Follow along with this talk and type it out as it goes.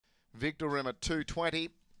Victor Rim at 220.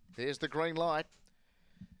 There's the green light.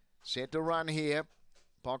 Set to run here.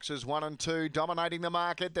 Boxes 1 and 2 dominating the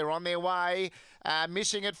market. They're on their way.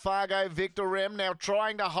 Missing it, Fargo Victor Rim. Now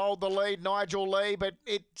trying to hold the lead, Nigel Lee, but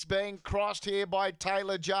it's being crossed here by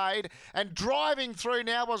Taylor Jade. And driving through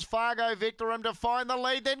now was Fargo Victor Rim to find the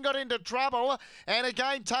lead, then got into trouble. And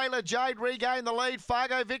again, Taylor Jade regained the lead.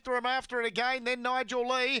 Fargo Victor Rim after it again, then Nigel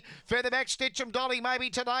Lee. Further back, Stitchem Dolly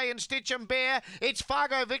maybe today and Stitchem Bear. It's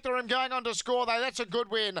Fargo Victor Rim going on to score though. That's a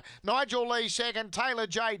good win. Nigel Lee second, Taylor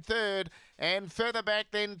Jade third. And further back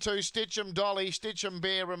then to Stitchem Dolly, Stitchem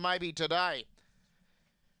Bear and maybe today.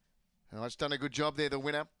 Oh, it's done a good job there, the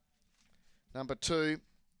winner. Number 2,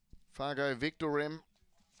 Fargo Victor Rim.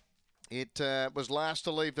 It was last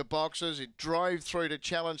to leave the boxes. It drove through to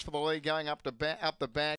challenge for the lead going up the back.